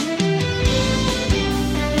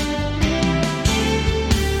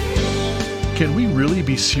Can we really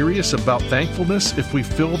be serious about thankfulness if we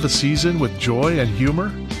fill the season with joy and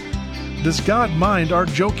humor? Does God mind our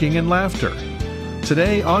joking and laughter?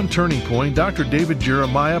 Today on Turning Point, Dr. David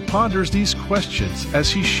Jeremiah ponders these questions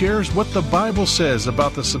as he shares what the Bible says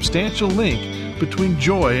about the substantial link between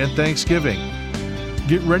joy and thanksgiving.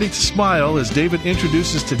 Get ready to smile as David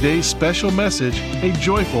introduces today's special message, A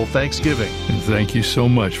Joyful Thanksgiving. And thank you so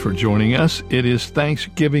much for joining us. It is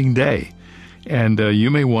Thanksgiving Day, and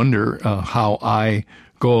you may wonder how I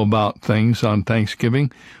go about things on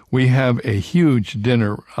Thanksgiving. We have a huge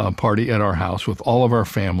dinner party at our house with all of our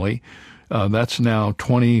family. That's now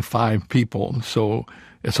 25 people, so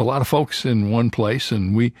it's a lot of folks in one place,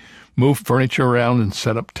 and we move furniture around and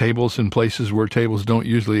set up tables in places where tables don't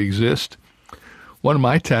usually exist. One of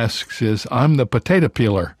my tasks is I'm the potato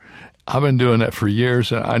peeler. I've been doing that for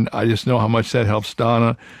years, and I just know how much that helps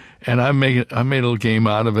Donna, and I made a little game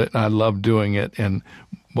out of it, and I love doing it. And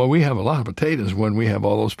well, we have a lot of potatoes when we have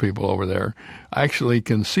all those people over there. I actually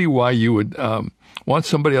can see why you would want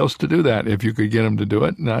somebody else to do that if you could get them to do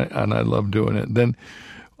it, and I love doing it. Then,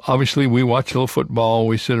 obviously, we watch a little football,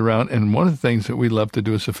 we sit around, and one of the things that we love to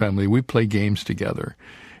do as a family, we play games together.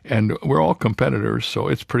 And we're all competitors, so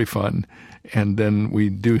it's pretty fun. And then we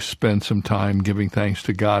do spend some time giving thanks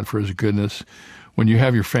to God for His goodness when you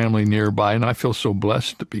have your family nearby, and I feel so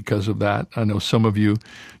blessed because of that. I know some of you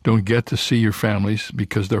don't get to see your families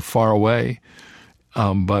because they're far away,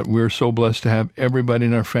 but we're so blessed to have everybody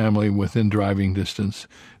in our family within driving distance.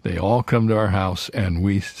 They all come to our house, and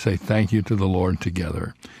we say thank you to the Lord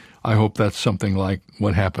together. I hope that's something like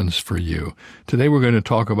what happens for you. Today we're going to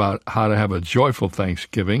talk about how to have a joyful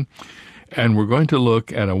Thanksgiving, and we're going to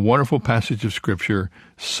look at a wonderful passage of Scripture,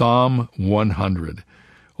 Psalm 100.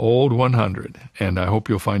 Old 100, and I hope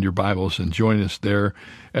you'll find your Bibles and join us there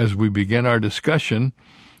as we begin our discussion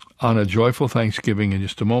on a joyful Thanksgiving in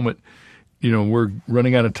just a moment. You know, we're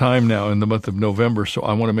running out of time now in the month of November, so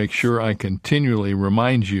I want to make sure I continually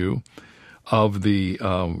remind you of the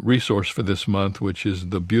resource for this month, which is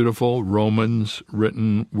the beautiful Romans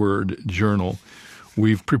Written Word Journal.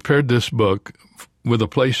 We've prepared this book with a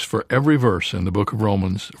place for every verse in the book of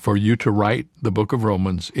Romans for you to write the book of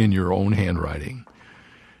Romans in your own handwriting.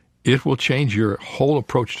 It will change your whole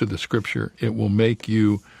approach to the Scripture. It will make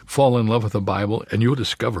you fall in love with the Bible, and you'll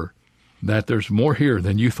discover that there's more here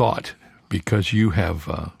than you thought because you've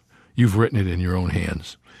written it in your own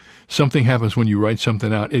hands. Something happens when you write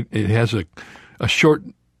something out. It has a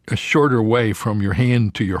shorter way from your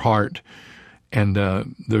hand to your heart, and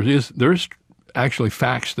there's actually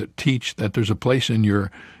facts that teach that there's a place in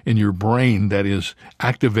your brain that is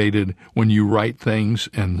activated when you write things,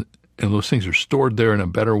 and those things are stored there in a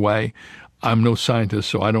better way. I'm no scientist,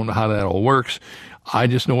 so I don't know how that all works. I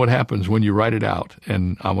just know what happens when you write it out,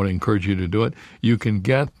 and I want to encourage you to do it. You can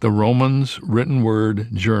get the Romans Written Word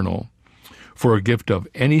Journal for a gift of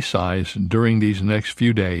any size during these next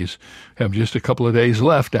few days. Have just a couple of days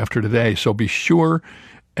left after today, so be sure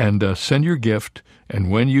and send your gift, and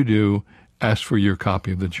when you do, ask for your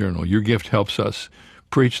copy of the journal. Your gift helps us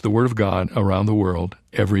preach the Word of God around the world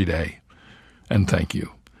every day. And thank you.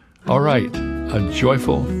 All right, a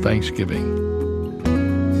joyful Thanksgiving.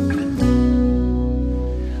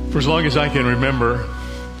 For as long as I can remember,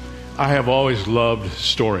 I have always loved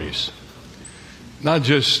stories. Not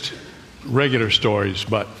just regular stories,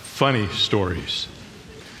 but funny stories.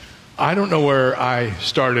 I don't know where I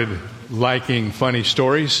started liking funny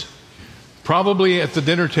stories. Probably at the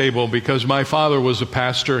dinner table, because my father was a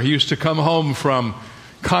pastor. He used to come home from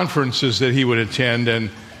conferences that he would attend,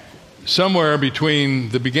 and somewhere between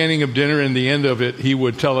the beginning of dinner and the end of it, he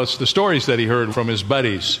would tell us the stories that he heard from his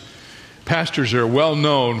buddies. Pastors are well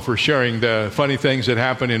known for sharing the funny things that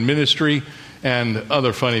happen in ministry and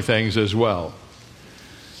other funny things as well.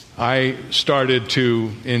 I started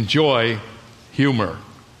to enjoy humor.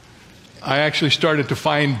 I actually started to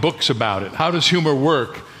find books about it. How does humor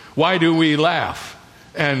work? Why do we laugh?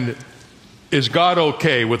 And is God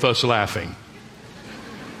okay with us laughing?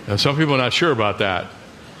 Now, some people are not sure about that.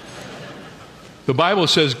 The Bible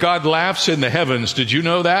says God laughs in the heavens. Did you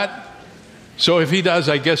know that? So if He does,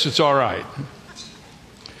 I guess it's all right.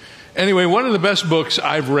 Anyway, one of the best books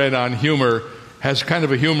I've read on humor has kind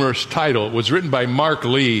of a humorous title. It was written by Mark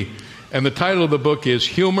Lee, and the title of the book is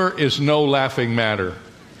Humor is No Laughing Matter.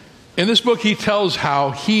 In this book, he tells how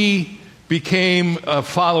he became a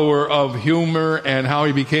follower of humor and how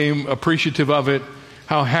he became appreciative of it,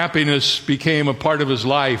 how happiness became a part of his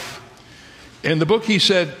life. In the book, he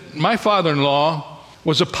said, my father-in-law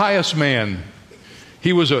was a pious man.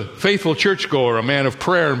 He was a faithful churchgoer, a man of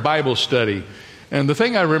prayer and Bible study. And the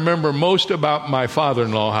thing I remember most about my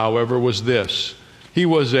father-in-law, however, was this. He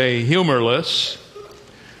was a humorless,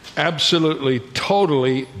 absolutely,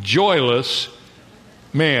 totally joyless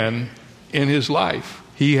man in his life.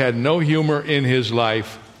 He had no humor in his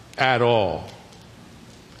life at all.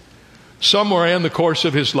 Somewhere in the course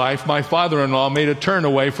of his life, my father-in-law made a turn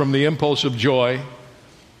away from the impulse of joy,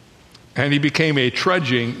 and he became a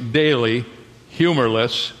trudging, daily,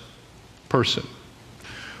 humorless person.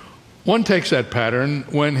 One takes that pattern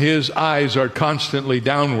when his eyes are constantly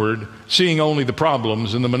downward, seeing only the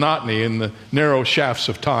problems and the monotony and the narrow shafts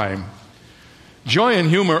of time. Joy and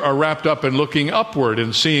humor are wrapped up in looking upward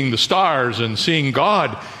and seeing the stars and seeing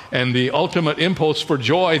God and the ultimate impulse for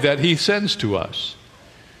joy that he sends to us.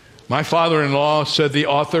 My father-in-law, said the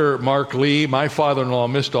author Mark Lee, my father-in-law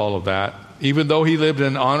missed all of that. Even though he lived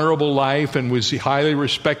an honorable life and was a highly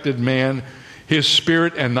respected man, his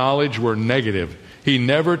spirit and knowledge were negative. He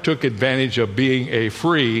never took advantage of being a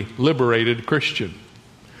free, liberated Christian.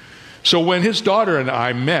 So when his daughter and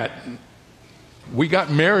I met, we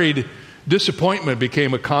got married, disappointment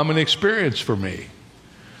became a common experience for me.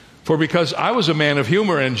 For because I was a man of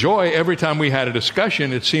humor and joy, every time we had a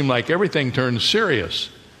discussion, it seemed like everything turned serious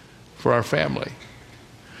for our family.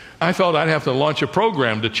 I felt I'd have to launch a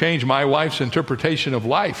program to change my wife's interpretation of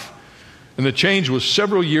life. And the change was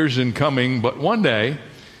several years in coming, but one day,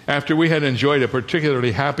 after we had enjoyed a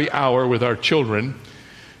particularly happy hour with our children,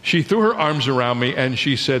 she threw her arms around me and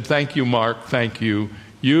she said, "Thank you, Mark, thank you.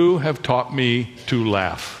 You have taught me to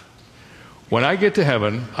laugh. When I get to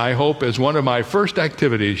heaven, I hope as one of my first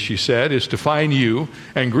activities," she said, "is to find you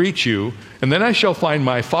and greet you, and then I shall find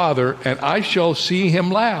my Father and I shall see him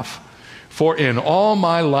laugh. For in all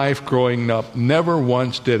my life growing up, never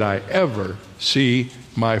once did I ever see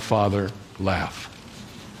my Father laugh."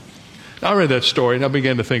 I read that story and I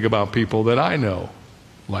began to think about people that I know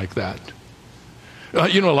like that. A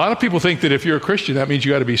lot of people think that if you're a Christian, that means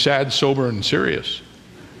you got to be sad, sober, and serious.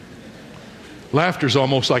 Laughter is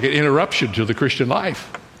almost like an interruption to the Christian life.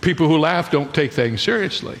 People who laugh don't take things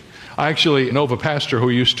seriously. I actually know of a pastor who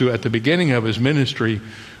used to, at the beginning of his ministry,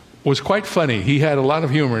 was quite funny. He had a lot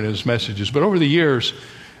of humor in his messages, but over the years,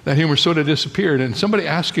 that humor sort of disappeared. And somebody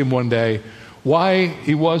asked him one day why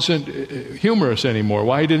he wasn't humorous anymore,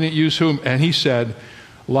 why he didn't use humor. And he said,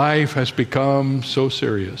 "Life has become so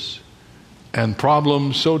serious and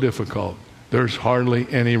problems so difficult, there's hardly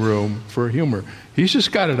any room for humor." He's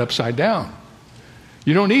just got it upside down.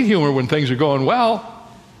 You don't need humor when things are going well.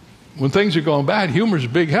 When things are going bad, humor's a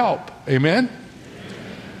big help. Amen?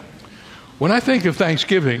 When I think of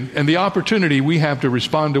Thanksgiving and the opportunity we have to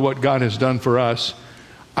respond to what God has done for us,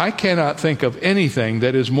 I cannot think of anything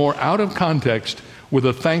that is more out of context with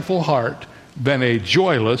a thankful heart than a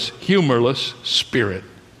joyless, humorless spirit.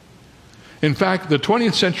 In fact, the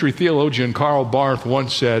 20th century theologian Karl Barth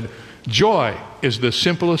once said, "Joy is the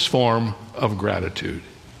simplest form of gratitude."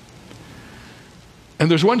 And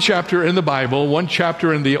there's one chapter in the Bible, one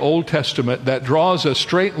chapter in the Old Testament that draws a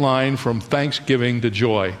straight line from thanksgiving to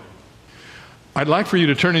joy. I'd like for you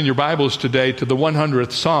to turn in your Bibles today to the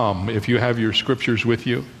 100th Psalm, if you have your scriptures with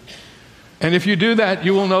you. And if you do that,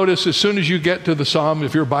 you will notice as soon as you get to the Psalm,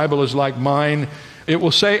 if your Bible is like mine, it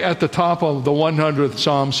will say at the top of the 100th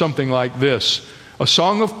Psalm something like this: "A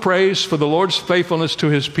song of praise for the Lord's faithfulness to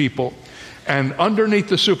his people." And underneath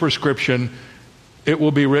the superscription, it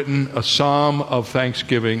will be written, "A Psalm of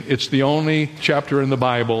Thanksgiving." It's the only chapter in the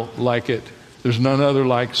Bible like it. There's none other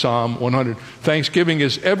like Psalm 100. Thanksgiving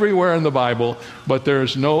is everywhere in the Bible, but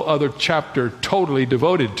there's no other chapter totally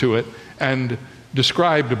devoted to it and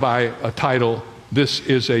described by a title, "This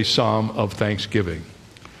is a Psalm of Thanksgiving."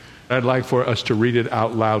 I'd like for us to read it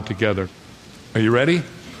out loud together. Are you ready?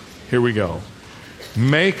 Here we go.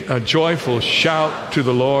 "Make a joyful shout to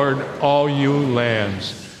the Lord, all you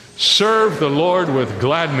lands. Serve the Lord with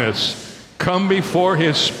gladness. Come before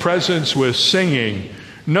his presence with singing.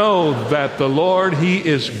 Know that the Lord, he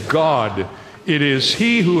is God. It is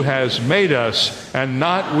he who has made us, and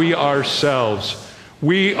not we ourselves.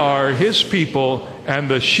 We are his people and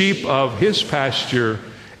the sheep of his pasture.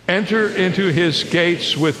 Enter into his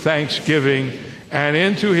gates with thanksgiving and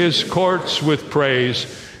into his courts with praise.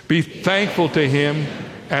 Be thankful to him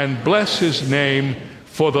and bless his name,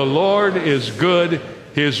 for the Lord is good.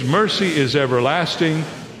 His mercy is everlasting,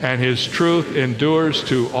 and his truth endures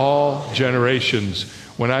to all generations."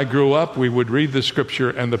 When I grew up, we would read the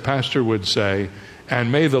scripture and the pastor would say,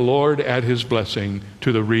 "And may the Lord add his blessing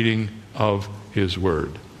to the reading of his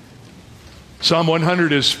word." Psalm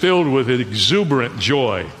 100 is filled with exuberant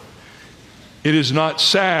joy. It is not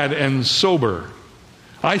sad and sober.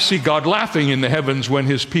 I see God laughing in the heavens when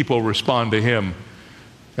his people respond to him,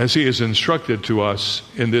 as he has instructed to us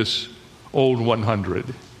in this old 100.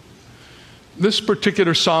 This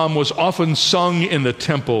particular psalm was often sung in the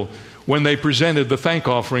temple when they presented the thank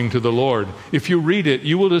offering to the Lord. If you read it,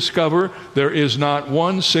 you will discover there is not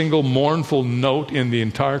one single mournful note in the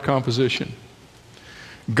entire composition.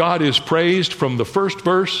 God is praised from the first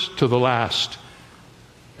verse to the last.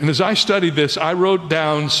 And as I studied this, I wrote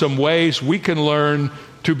down some ways we can learn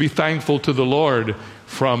to be thankful to the Lord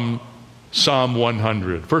from Psalm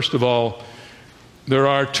 100. First of all, there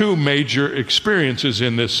are two major experiences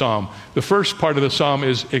in this psalm. The first part of the psalm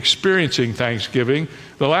is experiencing thanksgiving.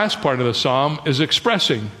 The last part of the psalm is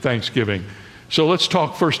expressing thanksgiving. So let's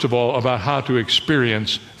talk first of all about how to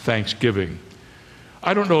experience thanksgiving.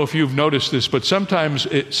 I don't know if you've noticed this, but sometimes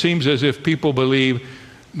it seems as if people believe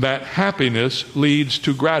that happiness leads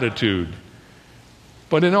to gratitude.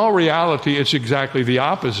 But in all reality, it's exactly the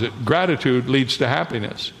opposite. Gratitude leads to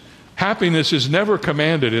happiness. Happiness is never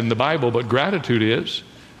commanded in the Bible, but gratitude is.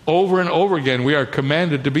 Over and over again, we are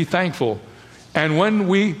commanded to be thankful. And when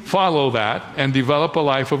we follow that and develop a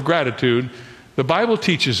life of gratitude, the Bible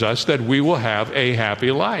teaches us that we will have a happy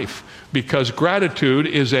life, because gratitude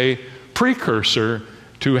is a precursor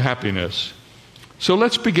to happiness. So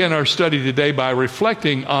let's begin our study today by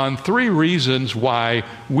reflecting on 3 reasons why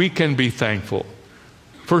we can be thankful.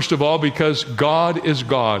 First of all, because God is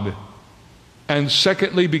God. And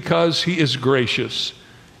secondly, because He is gracious.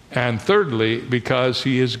 And thirdly, because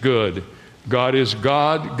He is good. God is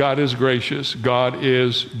God, God is gracious, God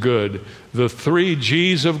is good. The 3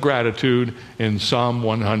 G's of gratitude in Psalm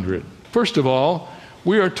 100. First of all,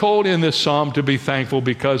 we are told in this psalm to be thankful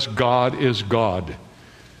because God is God.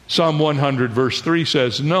 Psalm 100 verse 3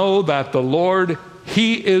 says, "Know that the Lord,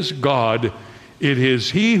 He is God. It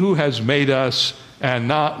is He who has made us and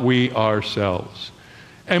not we ourselves."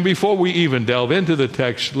 And before we even delve into the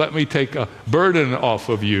text, let me take a burden off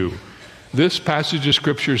of you. This passage of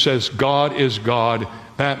Scripture says God is God.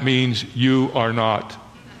 That means you are not.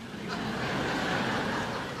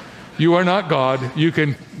 You are not God. You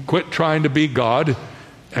can quit trying to be God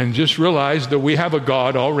and just realize that we have a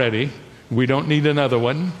God already. We don't need another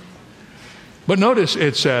one. But notice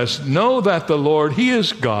it says, "Know that the Lord, He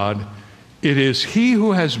is God. It is He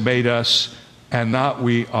who has made us and not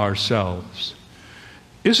we ourselves."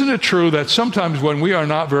 Isn't it true that sometimes when we are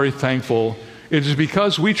not very thankful, it is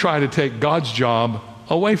because we try to take God's job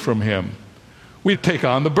away from Him? We take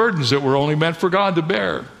on the burdens that were only meant for God to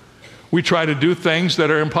bear. We try to do things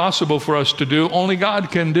that are impossible for us to do, only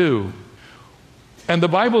God can do. And the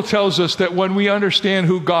Bible tells us that when we understand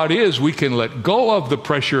who God is, we can let go of the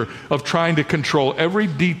pressure of trying to control every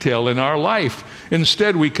detail in our life.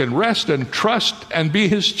 Instead, we can rest and trust and be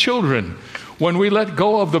His children. When we let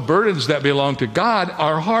go of the burdens that belong to God,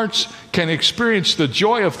 our hearts can experience the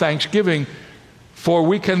joy of thanksgiving, for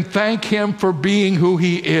we can thank Him for being who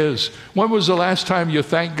He is. When was the last time you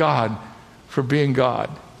thanked God for being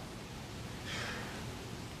God?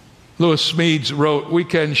 Lewis Smedes wrote, "We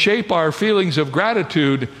can shape our feelings of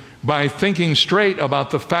gratitude by thinking straight about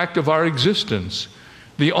the fact of our existence.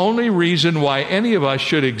 The only reason why any of us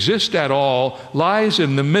should exist at all lies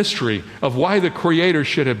in the mystery of why the Creator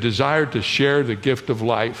should have desired to share the gift of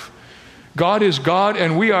life. God is God,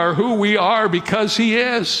 and we are who we are because He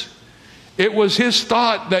is. It was His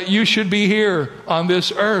thought that you should be here on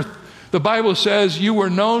this earth. The Bible says you were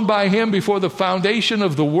known by Him before the foundation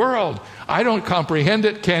of the world." I don't comprehend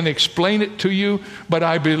it, can't explain it to you, but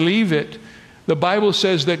I believe it. The Bible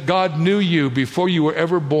says that God knew you before you were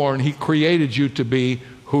ever born. He created you to be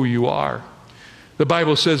who you are. The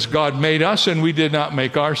Bible says God made us and we did not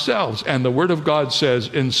make ourselves. And the Word of God says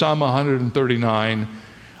in Psalm 139,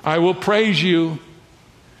 "I will praise you,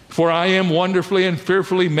 for I am wonderfully and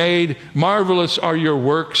fearfully made. Marvelous are your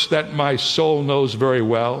works that my soul knows very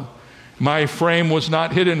well. My frame was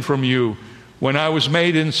not hidden from you when I was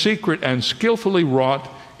made in secret and skillfully wrought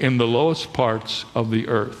in the lowest parts of the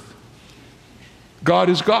earth." God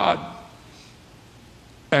is God,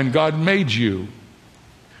 and God made you.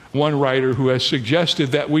 One writer who has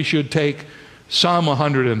suggested that we should take Psalm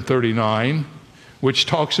 139, which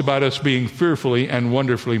talks about us being fearfully and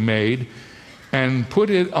wonderfully made, and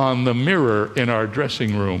put it on the mirror in our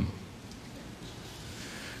dressing room.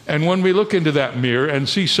 And when we look into that mirror and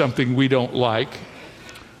see something we don't like,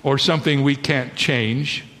 or something we can't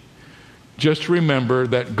change, just remember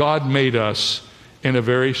that God made us in a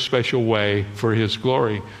very special way for His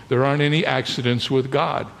glory. There aren't any accidents with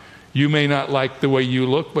God. You may not like the way you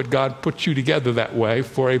look, but God put you together that way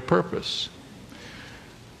for a purpose.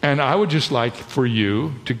 And I would just like for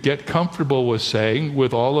you to get comfortable with saying,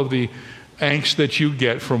 with all of the angst that you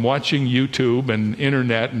get from watching YouTube and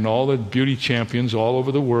internet and all the beauty champions all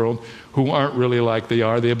over the world who aren't really like they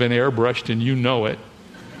are, they've been airbrushed and you know it.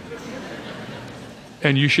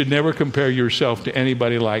 And you should never compare yourself to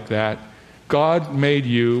anybody like that. God made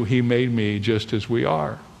you, He made me just as we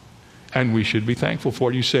are. And we should be thankful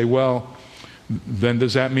for it. You say, well, then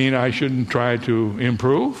does that mean I shouldn't try to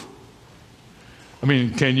improve? I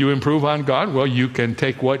mean, can you improve on God? Well, you can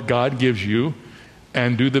take what God gives you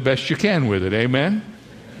and do the best you can with it. Amen?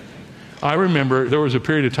 I remember there was a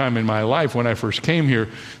period of time in my life when I first came here,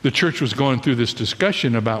 the church was going through this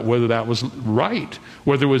discussion about whether that was right,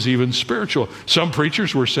 whether it was even spiritual. Some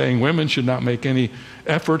preachers were saying women should not make any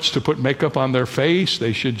efforts to put makeup on their face.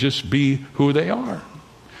 They should just be who they are.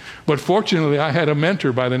 But fortunately, I had a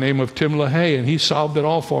mentor by the name of Tim LaHaye, and he solved it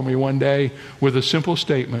all for me one day with a simple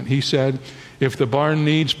statement. He said, if the barn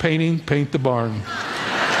needs painting, paint the barn.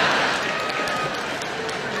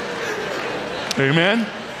 Amen?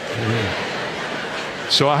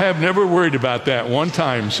 So I have never worried about that one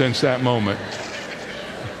time since that moment.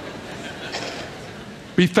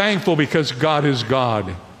 Be thankful because God is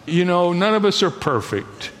God. You know, none of us are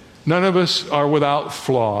perfect. None of us are without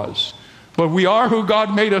flaws. But we are who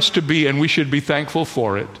God made us to be, and we should be thankful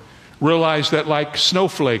for it. Realize that like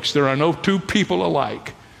snowflakes, there are no two people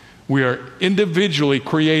alike. We are individually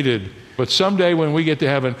created. But someday when we get to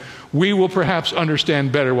heaven, we will perhaps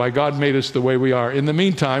understand better why God made us the way we are. In the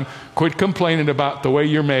meantime, quit complaining about the way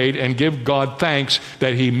you're made and give God thanks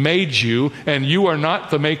that He made you, and you are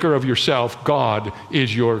not the maker of yourself. God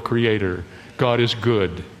is your creator. God is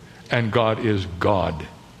good, and God is God.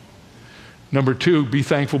 Number 2, be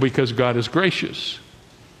thankful because God is gracious.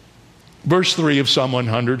 Verse 3 of Psalm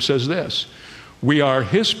 100 says this, we are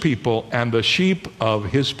His people and the sheep of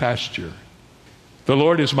His pasture. The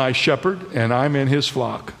Lord is my shepherd, and I'm in His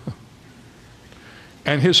flock.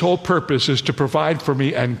 And His whole purpose is to provide for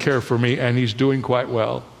me and care for me, and He's doing quite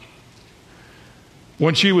well.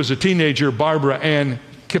 When she was a teenager, Barbara Ann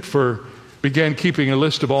Kipfer began keeping a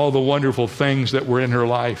list of all the wonderful things that were in her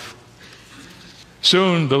life.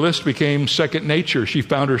 Soon the list became second nature. She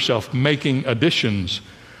found herself making additions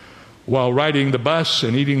while riding the bus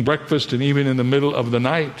and eating breakfast and even in the middle of the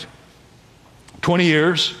night. 20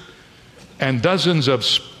 years and dozens of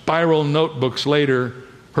spiral notebooks later,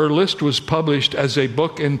 her list was published as a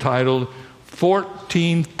book entitled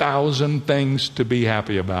 14,000 Things to Be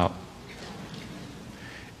Happy About.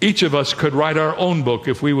 Each of us could write our own book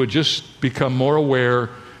if we would just become more aware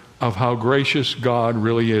of how gracious God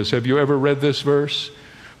really is. Have you ever read this verse?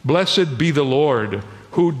 Blessed be the Lord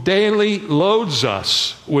who daily loads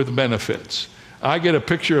us with benefits. I get a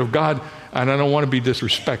picture of God, and I don't want to be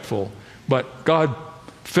disrespectful, but God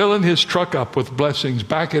filling His truck up with blessings,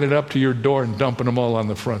 backing it up to your door and dumping them all on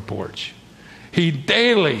the front porch. He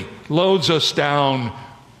daily loads us down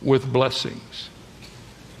with blessings.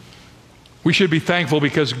 We should be thankful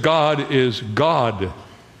because God is God.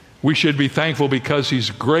 We should be thankful because He's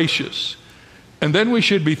gracious. And then we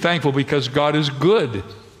should be thankful because God is good.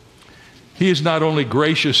 He is not only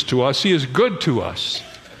gracious to us, He is good to us.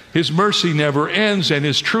 His mercy never ends and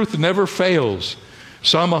His truth never fails.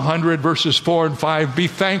 Psalm 100 verses 4 and 5, be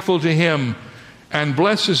thankful to Him and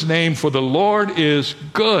bless His name, for the Lord is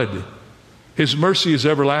good. His mercy is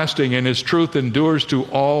everlasting and His truth endures to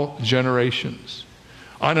all generations.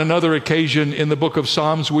 On another occasion in the book of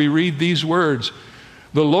Psalms, we read these words,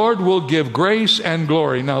 the Lord will give grace and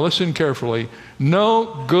glory. Now listen carefully.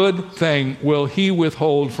 No good thing will He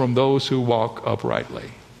withhold from those who walk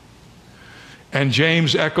uprightly. And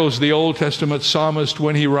James echoes the Old Testament psalmist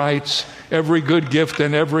when he writes, every good gift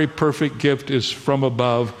and every perfect gift is from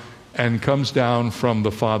above and comes down from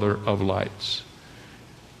the Father of lights.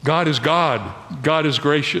 God is God. God is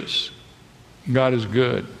gracious. God is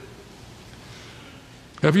good.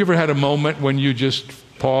 Have you ever had a moment when you just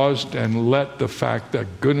paused and let the fact, the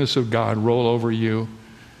goodness of God roll over you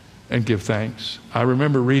and give thanks? I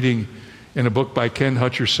remember reading in a book by Ken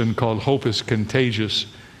Hutcherson called Hope is Contagious.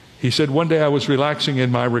 He said, one day I was relaxing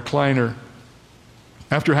in my recliner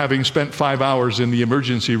after having spent 5 hours in the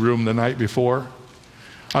emergency room the night before.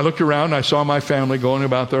 I looked around, I saw my family going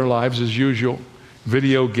about their lives as usual.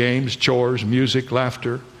 Video games, chores, music,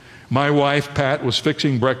 laughter. My wife, Pat, was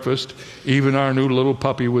fixing breakfast. Even our new little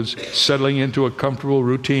puppy was settling into a comfortable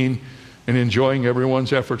routine and enjoying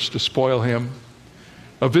everyone's efforts to spoil him.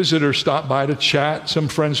 A visitor stopped by to chat. Some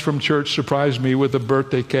friends from church surprised me with a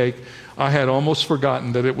birthday cake. I had almost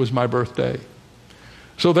forgotten that it was my birthday.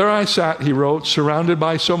 So there I sat, he wrote, surrounded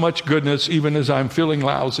by so much goodness, even as I'm feeling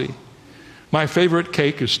lousy. My favorite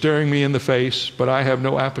cake is staring me in the face, but I have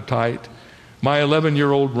no appetite. My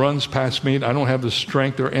 11-year-old runs past me, and I don't have the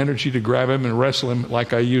strength or energy to grab him and wrestle him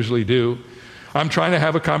like I usually do. I'm trying to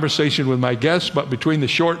have a conversation with my guests, but between the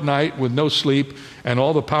short night with no sleep and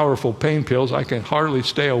all the powerful pain pills, I can hardly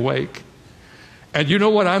stay awake. And you know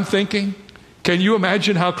what I'm thinking? Can you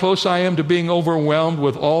imagine how close I am to being overwhelmed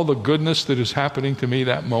with all the goodness that is happening to me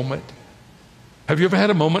that moment? Have you ever had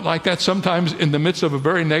a moment like that? Sometimes in the midst of a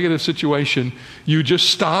very negative situation, you just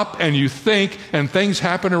stop and you think, and things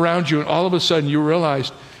happen around you, and all of a sudden you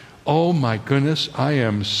realize, oh my goodness, I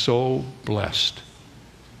am so blessed.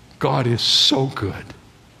 God is so good.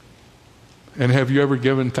 And have you ever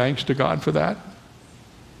given thanks to God for that?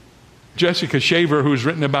 Jessica Shaver, who's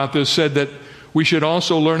written about this, said that we should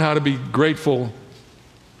also learn how to be grateful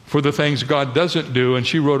for the things God doesn't do, and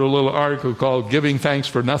she wrote a little article called Giving Thanks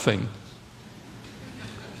for Nothing.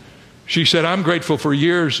 She said, I'm grateful for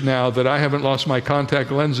years now that I haven't lost my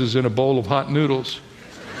contact lenses in a bowl of hot noodles.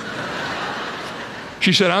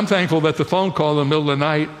 She said, I'm thankful that the phone call in the middle of the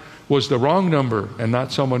night was the wrong number and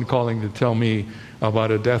not someone calling to tell me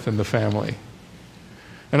about a death in the family.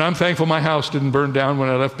 And I'm thankful my house didn't burn down when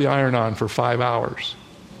I left the iron on for 5 hours.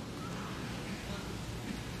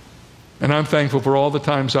 And I'm thankful for all the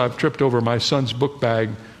times I've tripped over my son's book bag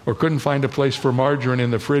or couldn't find a place for margarine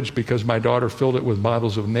in the fridge because my daughter filled it with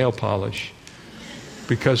bottles of nail polish.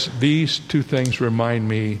 Because these two things remind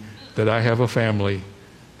me that I have a family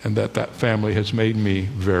and that that family has made me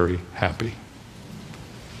very happy.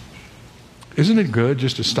 Isn't it good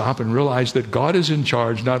just to stop and realize that God is in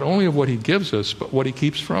charge not only of what He gives us, but what He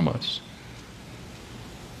keeps from us?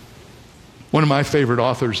 One of my favorite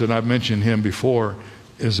authors, and I've mentioned him before,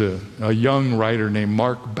 is a young writer named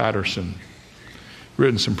Mark Batterson.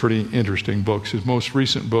 Written some pretty interesting books. His most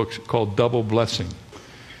recent book is called Double Blessing.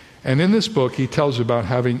 And in this book, he tells about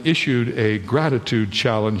having issued a gratitude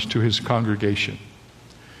challenge to his congregation.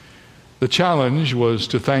 The challenge was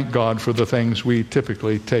to thank God for the things we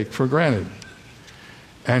typically take for granted.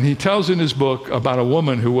 And he tells in his book about a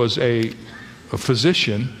woman who was a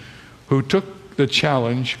physician who took the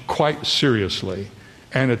challenge quite seriously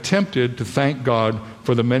and attempted to thank God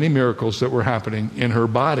for the many miracles that were happening in her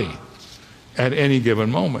body at any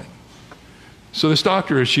given moment. So this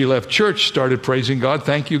doctor, as she left church, started praising God.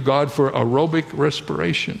 Thank you, God, for aerobic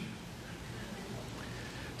respiration.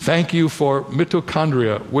 Thank you for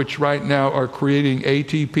mitochondria, which right now are creating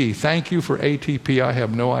ATP. Thank you for ATP. I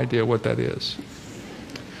have no idea what that is.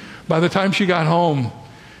 By the time she got home,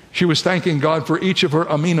 she was thanking God for each of her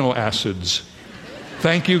amino acids.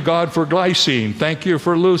 Thank you, God, for glycine. Thank you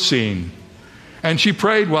for leucine. And she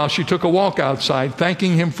prayed while she took a walk outside,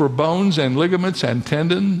 thanking Him for bones and ligaments and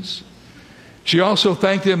tendons. She also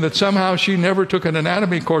thanked Him that somehow she never took an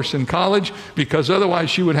anatomy course in college, because otherwise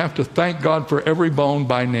she would have to thank God for every bone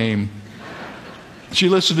by name. She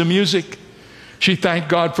listened to music. She thanked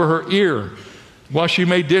God for her ear. While she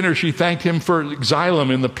made dinner, she thanked Him for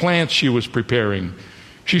xylem in the plants she was preparing.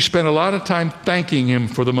 She spent a lot of time thanking Him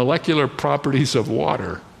for the molecular properties of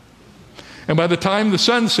water. And by the time the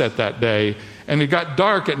sun set that day, and it got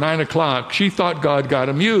dark at 9 o'clock, she thought God got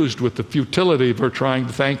amused with the futility of her trying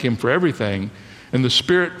to thank Him for everything. And the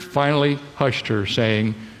Spirit finally hushed her,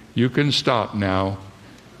 saying, you can stop now.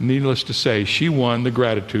 Needless to say, she won the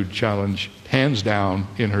gratitude challenge, hands down,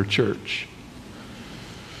 in her church.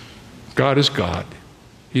 God is God.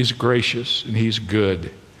 He's gracious and He's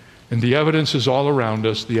good. And the evidence is all around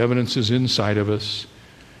us. The evidence is inside of us.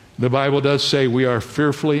 The Bible does say we are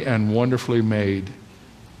fearfully and wonderfully made.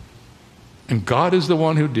 And God is the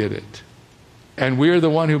one who did it. And we are the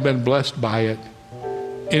one who've been blessed by it.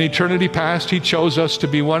 In eternity past, He chose us to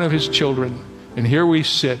be one of His children. And here we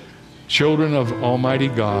sit, children of Almighty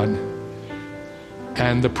God,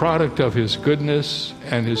 and the product of His goodness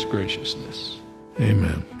and His graciousness.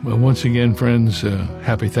 Amen. Well, once again, friends,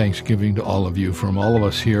 happy Thanksgiving to all of you from all of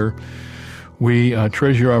us here. We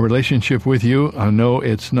treasure our relationship with you. I know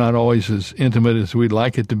it's not always as intimate as we'd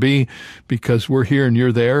like it to be because we're here and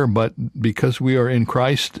you're there, but because we are in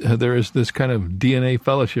Christ, there is this kind of DNA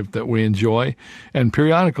fellowship that we enjoy. And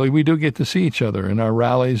periodically, we do get to see each other in our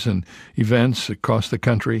rallies and events across the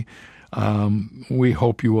country. We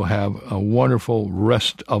hope you will have a wonderful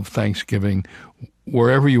rest of Thanksgiving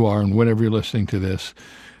wherever you are and whenever you're listening to this.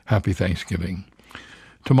 Happy Thanksgiving.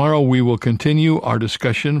 Tomorrow we will continue our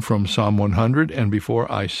discussion from Psalm 100, and before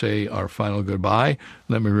I say our final goodbye,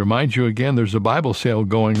 let me remind you again, there's a Bible sale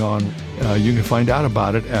going on. You can find out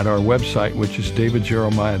about it at our website, which is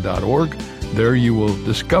davidjeremiah.org. There you will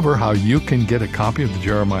discover how you can get a copy of the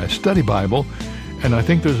Jeremiah Study Bible, and I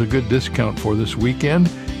think there's a good discount for this weekend,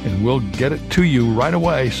 and we'll get it to you right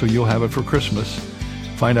away so you'll have it for Christmas.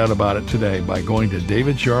 Find out about it today by going to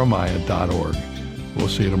davidjeremiah.org. We'll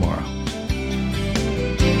see you tomorrow.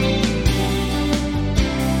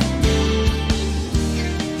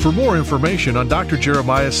 For more information on Dr.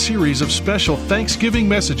 Jeremiah's series of special Thanksgiving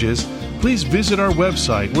messages, please visit our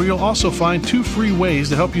website, where you'll also find 2 free ways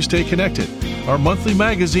to help you stay connected: our monthly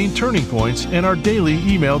magazine, Turning Points, and our daily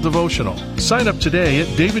email devotional. Sign up today at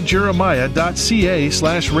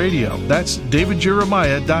davidjeremiah.ca/radio. That's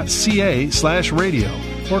davidjeremiah.ca/radio.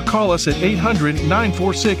 Or call us at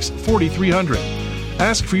 800-946-4300.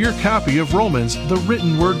 Ask for your copy of Romans, the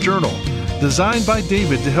Written Word Journal, designed by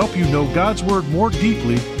David to help you know God's Word more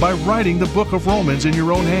deeply by writing the book of Romans in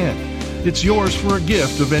your own hand. It's yours for a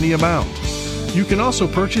gift of any amount. You can also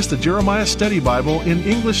purchase the Jeremiah Study Bible in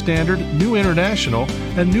English Standard, New International,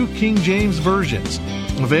 and New King James versions,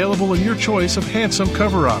 available in your choice of handsome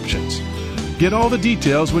cover options. Get all the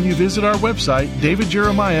details when you visit our website,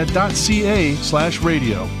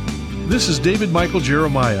 davidjeremiah.ca/radio. This is David Michael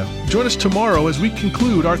Jeremiah. Join us tomorrow as we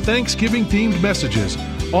conclude our Thanksgiving-themed messages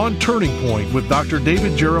on Turning Point with Dr.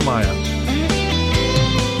 David Jeremiah.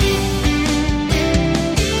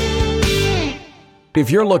 If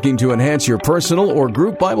you're looking to enhance your personal or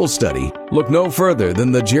group Bible study, look no further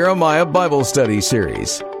than the Jeremiah Bible Study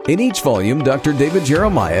Series. In each volume, Dr. David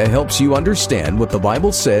Jeremiah helps you understand what the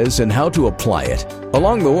Bible says and how to apply it.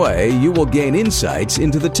 Along the way, you will gain insights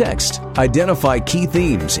into the text, identify key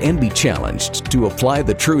themes, and be challenged to apply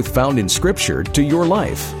the truth found in Scripture to your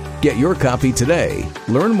life. Get your copy today.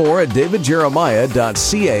 Learn more at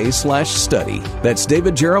davidjeremiah.ca/study. That's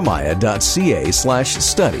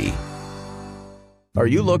davidjeremiah.ca/study. Are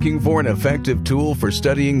you looking for an effective tool for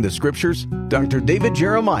studying the Scriptures? Dr. David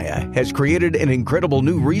Jeremiah has created an incredible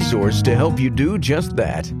new resource to help you do just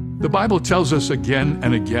that. The Bible tells us again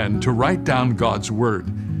and again to write down God's Word,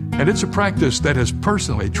 and it's a practice that has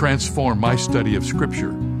personally transformed my study of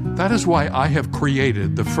Scripture. That is why I have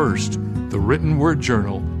created the Written Word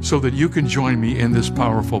Journal, so that you can join me in this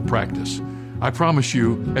powerful practice. I promise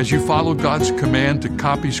you, as you follow God's command to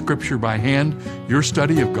copy Scripture by hand, your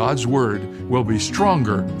study of God's Word will be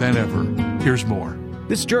stronger than ever. Here's more.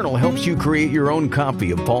 This journal helps you create your own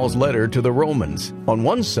copy of Paul's letter to the Romans. On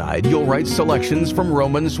one side, you'll write selections from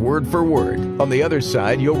Romans word for word. On the other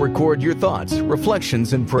side, you'll record your thoughts,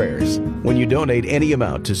 reflections, and prayers. When you donate any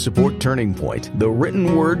amount to support Turning Point, the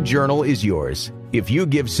Written Word Journal is yours. If you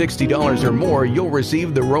give $60 or more, you'll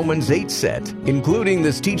receive the Romans 8 set, including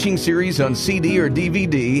this teaching series on CD or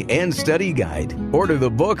DVD and study guide. Order the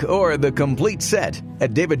book or the complete set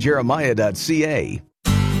at davidjeremiah.ca.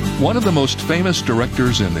 One of the most famous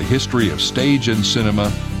directors in the history of stage and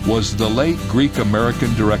cinema was the late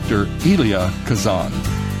Greek-American director Elia Kazan.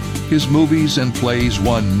 His movies and plays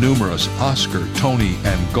won numerous Oscar, Tony,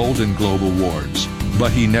 and Golden Globe awards,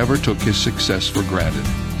 but he never took his success for granted.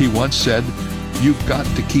 He once said, "You've got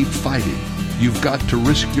to keep fighting. You've got to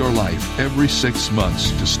risk your life every 6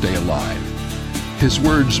 months to stay alive." His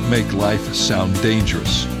words make life sound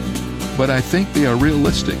dangerous, but I think they are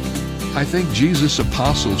realistic. I think Jesus'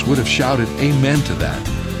 apostles would have shouted amen to that.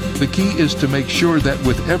 The key is to make sure that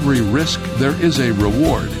with every risk there is a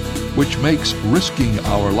reward, which makes risking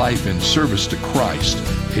our life in service to Christ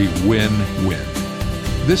a win-win.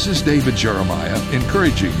 This is David Jeremiah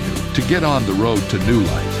encouraging you to get on the road to new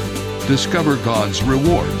life. Discover God's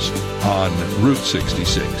rewards on Route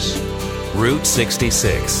 66. Route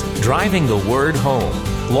 66, driving the word home.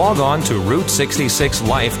 Log on to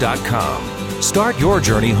Route66Life.com. Start your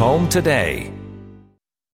journey home today.